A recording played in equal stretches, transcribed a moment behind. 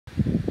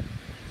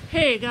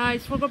Hey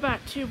guys, welcome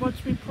back to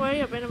Watch Me Play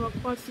of Animal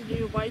Crossing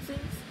New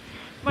Horizons.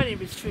 My name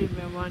is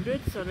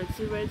Dream100, so let's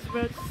see what it's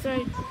about to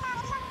say.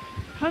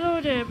 Hello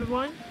there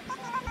everyone.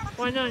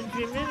 Why not in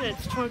Dreamland?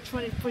 It's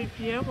 12:23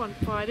 p.m. on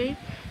Friday,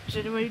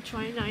 January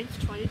 29th,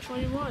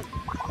 2021.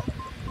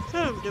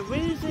 The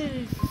reason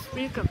is to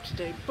speak up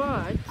today,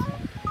 but...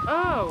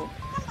 Oh!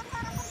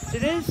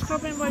 Today's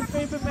covering my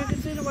favorite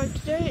magazine of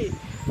today.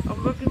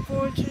 I'm looking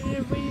forward to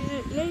reading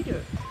it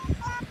later.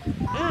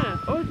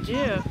 Oh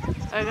dear.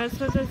 I guess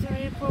that doesn't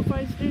really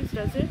qualify as news,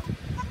 does it?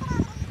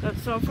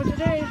 That's all for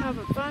today. Have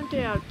a fun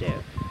day out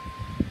there.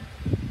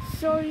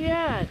 So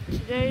yeah,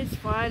 today's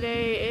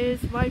Friday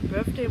is my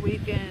birthday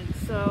weekend.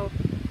 So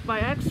my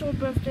actual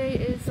birthday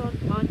is on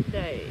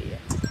Monday.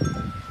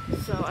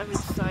 So I'm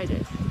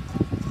excited.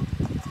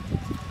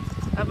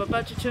 I'm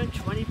about to turn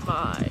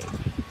 25.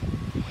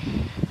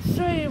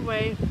 So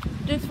anyway,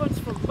 this one's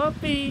from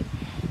Muppy.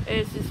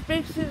 It's this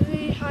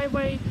basically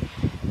highway.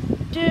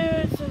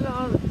 There's a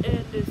lot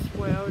in this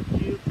world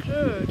you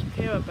could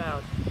care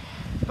about,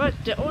 but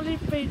the only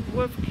thing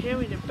worth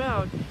caring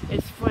about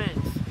is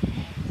friends.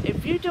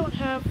 If you don't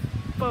have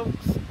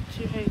folks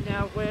to hang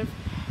out with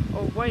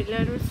or write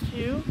letters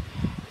to,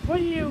 what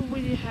do you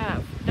really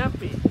have?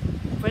 Nothing.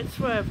 Friends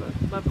forever,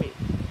 Muppy.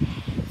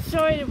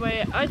 So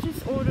anyway, I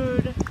just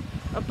ordered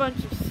a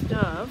bunch of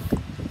stuff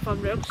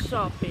from Nook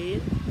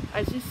Shopping,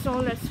 as you saw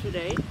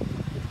yesterday.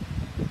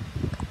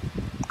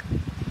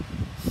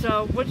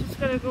 So we're just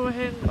gonna go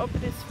ahead and open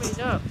this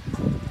thing up.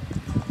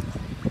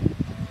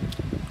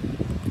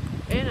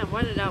 And I'm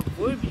running out of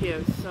wood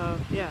here, so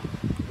yeah.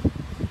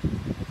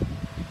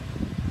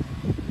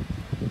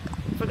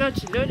 Forgot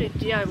to learn a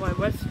DIY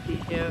recipe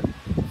here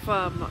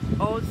from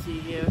Aussie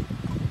here.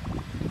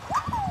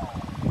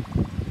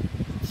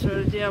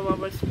 So the DIY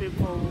recipe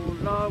for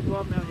log,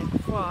 watermelon,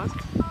 and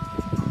crock.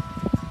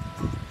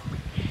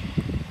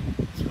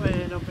 Let's go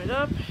ahead and open it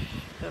up.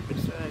 Gotta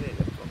make sure I get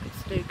the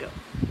focus. There you go.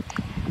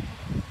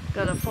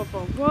 Got a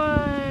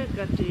 4.1,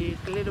 got the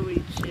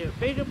glittery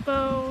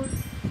megaphone,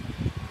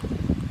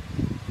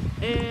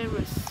 and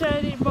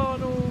Resetti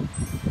bottle,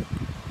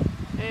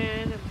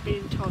 and a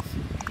bean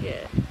tossing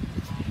kit.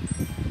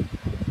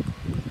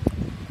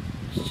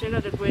 Check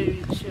out the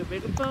glittery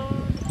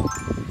megaphone.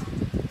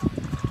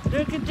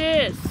 Look at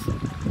this!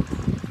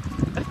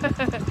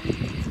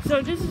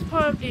 So this is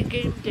part of the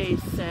game day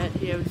set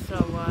here,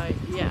 so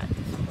yeah,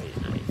 it's pretty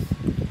nice.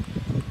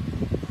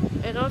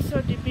 And also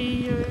the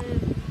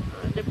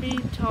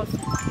bean tossing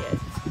kit.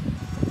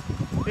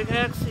 We can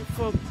actually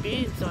throw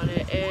beans on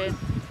it, and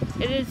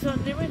it is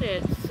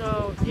unlimited,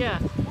 so yeah.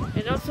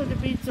 And also the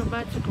beans are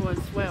magical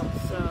as well,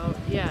 so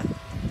yeah,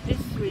 this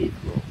is really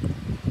cool.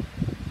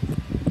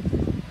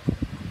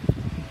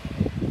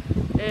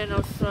 And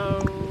also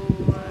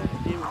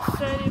the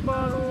Resetti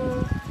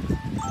bottle.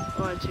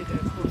 I'll take a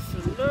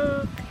closer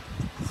look.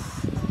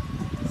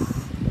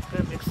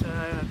 Gotta make sure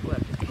I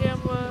grab the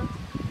camera.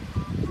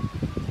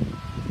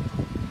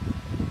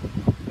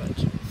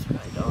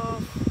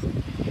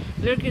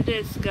 Look at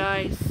this,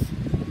 guys.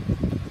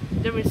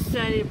 The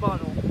Resetti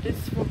bottle. This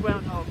is for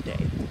Groundhog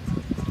Day.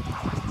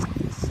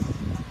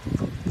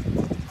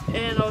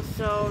 And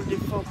also the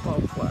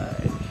football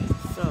flag.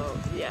 So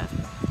yeah,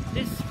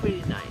 this is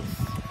pretty nice.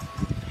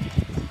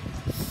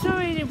 So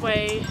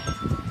anyway,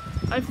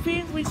 I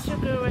think we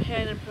should go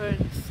ahead and put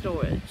it in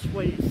storage.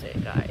 What do you say,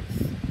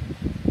 guys?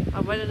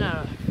 I'm running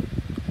out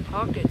of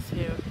pockets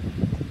here.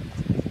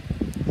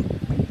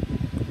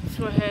 Let's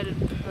go ahead and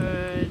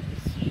put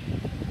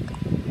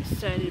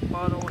Resetti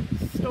bottle in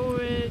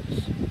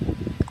storage,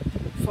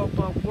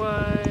 football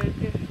rug,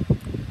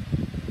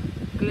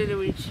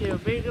 glittery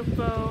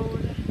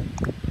megaphone,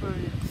 put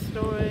it in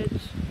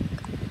storage,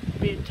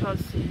 bean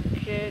tossing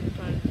kit,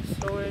 put it in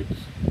storage,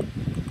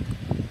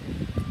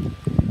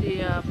 the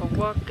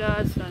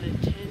Bawakas that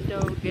Nintendo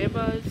gave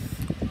us,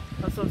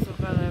 that's also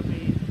gotta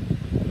be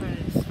put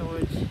in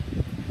storage,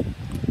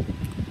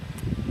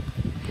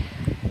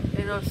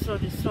 and also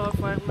the star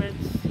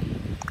fragments,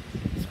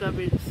 it's gonna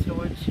be in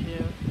storage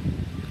here.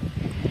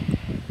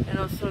 And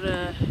also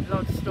the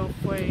log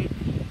snowflake,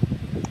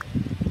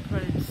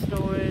 put in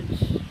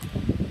storage.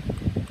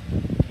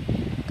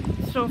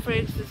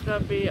 Snowflakes is gonna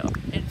be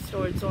in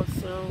storage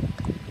also.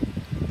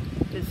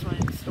 This one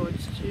in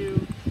storage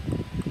too.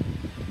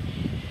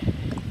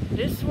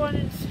 This one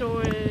in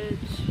storage.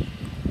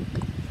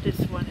 This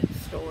one in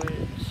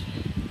storage.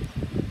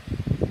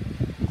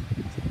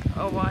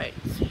 Alright.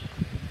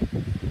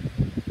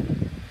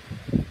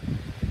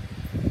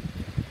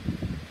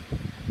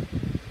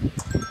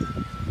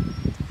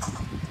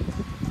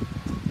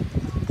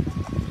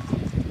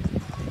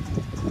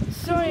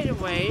 So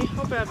anyway,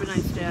 hope I have a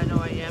nice day. I know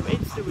I am.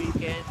 It's the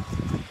weekend.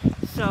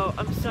 So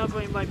I'm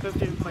celebrating my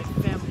birthday with my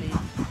family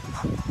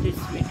this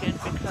weekend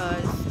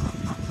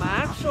because my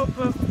actual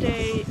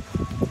birthday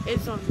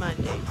is on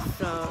Monday.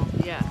 So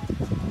yeah.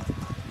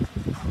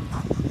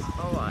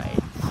 Alright.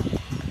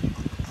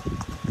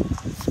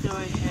 Let's go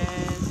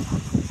ahead.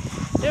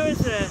 There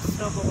is a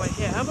snowball right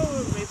here. How about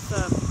we make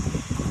some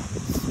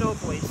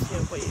snowballs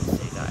here? What do you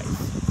say, guys?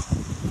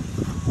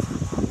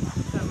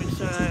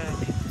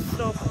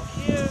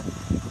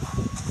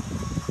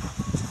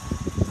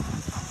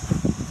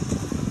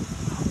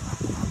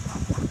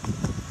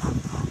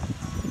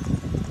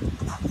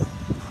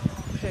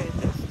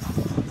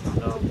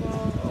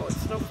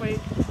 freak.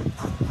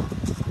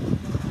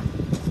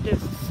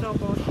 There's a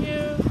snowball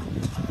here.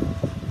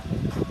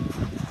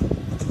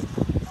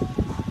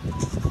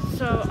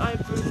 So I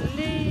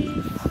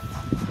believe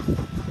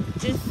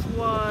this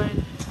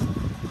one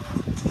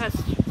has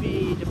to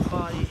be the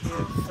body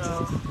here,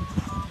 so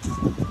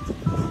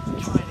I'm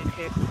trying to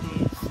kick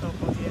the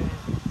snowball here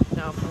and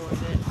now board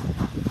it.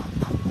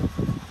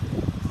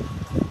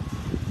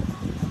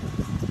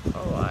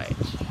 Alright.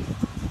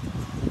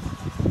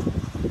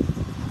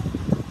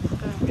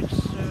 Gotta make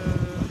sure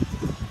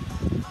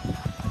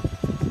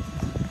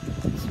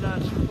it's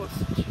not supposed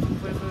to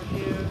wiggle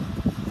here.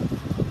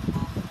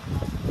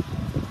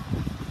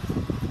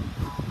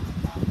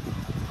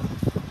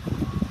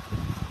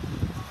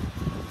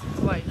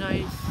 Right,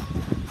 nice.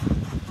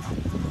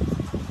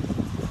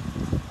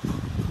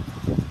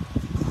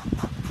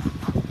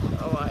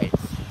 Alright.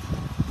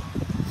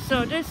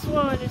 So this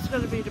one is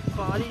going to be the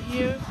body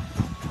here.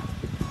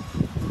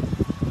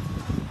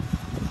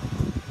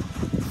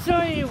 So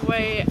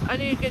anyway, I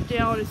need to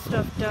get all this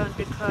stuff done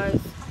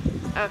because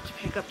I have to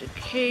pick up the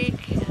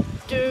cake and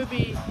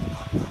Derby.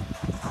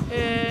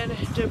 And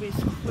Derby's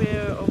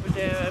square over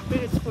there. I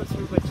think it's supposed to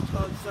be red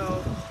tongue,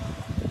 so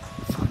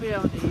it's clear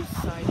on the east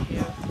side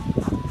here.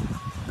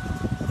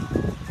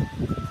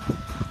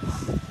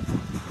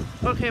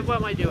 Okay, what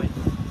am I doing?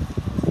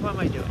 What am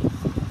I doing?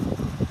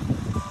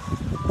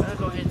 I'm gonna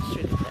go ahead and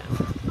shoot it down.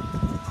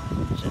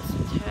 Just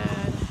a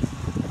tad.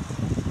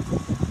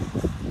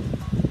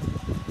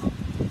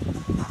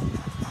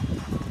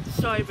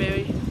 Sorry,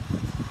 baby.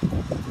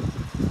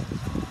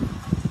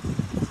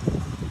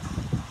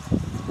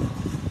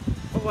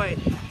 Oh, wait.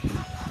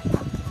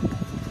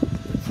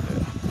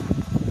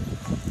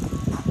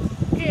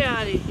 Get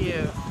out of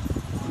here.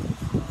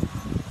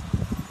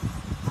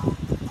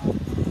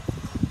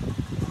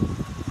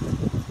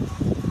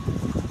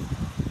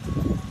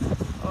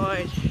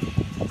 Alright.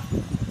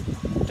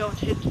 Don't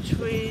hit the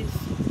trees.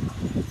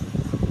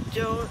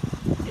 Don't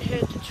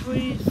hit the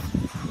trees.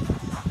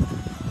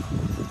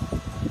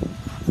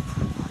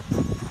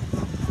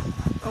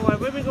 Alright,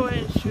 let me go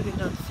ahead and shoot it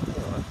down some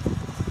more.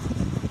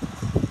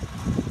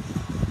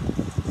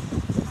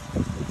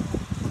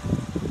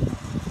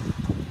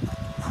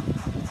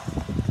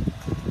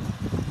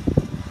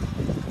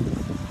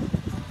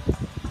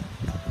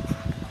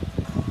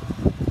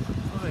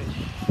 Alright.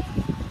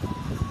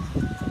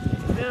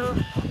 There you go.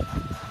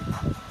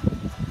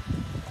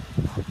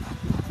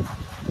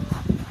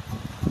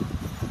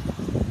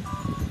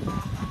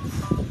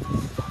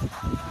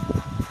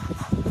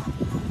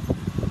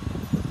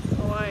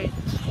 Alright.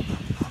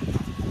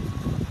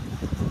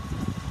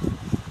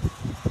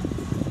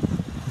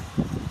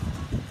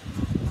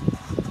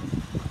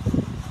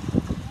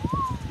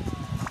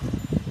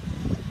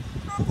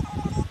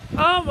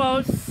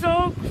 Almost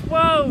so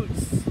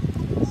close.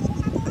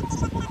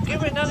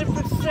 Give another %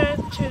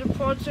 to the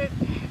project.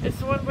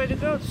 It's one way to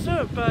go,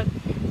 sure, but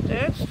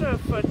the extra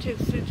fun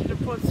takes you to the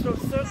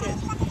Portsmouth Circuit.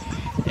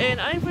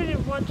 And I really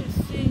want to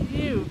see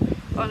you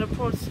on the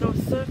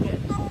Portsmouth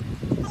Circuit.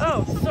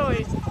 Oh,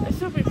 sorry, I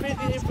should be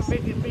thanking you for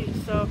making me,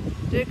 so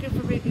thank you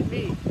for making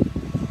me.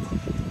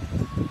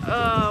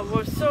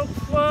 We're so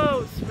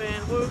close,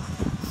 man. We're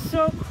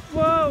so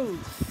close.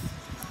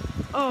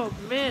 Oh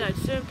man, I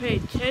shouldn't pay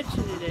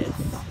attention to this.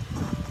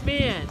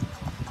 Man.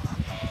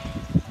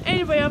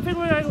 Anyway, I think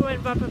we're going to go ahead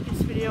and wrap up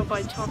this video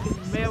by talking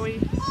to Mary.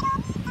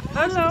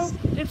 Hello,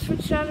 thanks for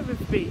chatting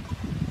with me.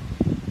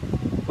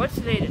 What's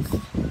the latest?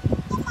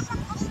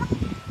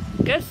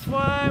 Guess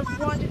what I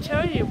want to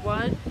tell you?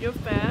 1, you're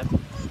fab.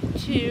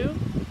 2,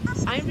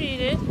 I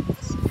mean it.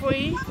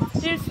 3,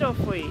 there's no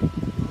free.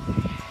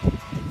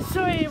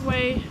 So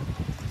anyway,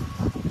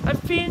 I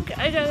think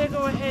I gotta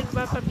go ahead and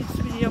wrap up this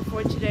video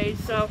for today.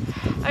 So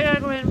I gotta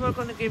go ahead and work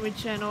on the gaming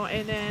channel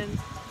and then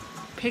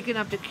picking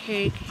up the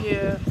cake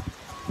here.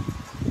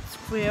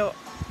 Square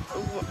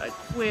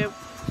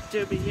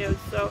Derby here.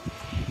 So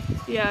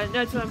yeah,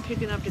 that's why I'm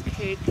picking up the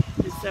cake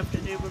this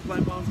afternoon with my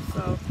mom.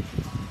 So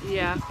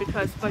yeah,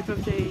 because my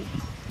birthday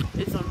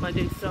is on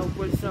Monday, so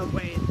we're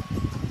celebrating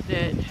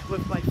that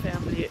with my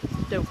family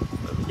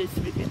this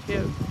weekend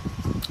here.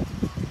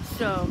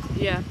 So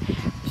yeah,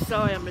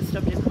 sorry I messed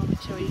up your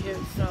commentary here,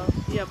 so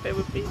yeah, bear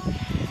with me.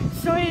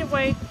 So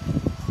anyway,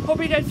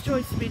 hope you guys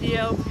enjoyed this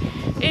video.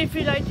 If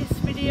you like this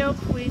video,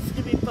 please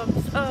give me a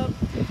thumbs up.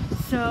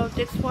 So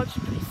thanks for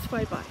watching, please,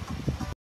 bye bye.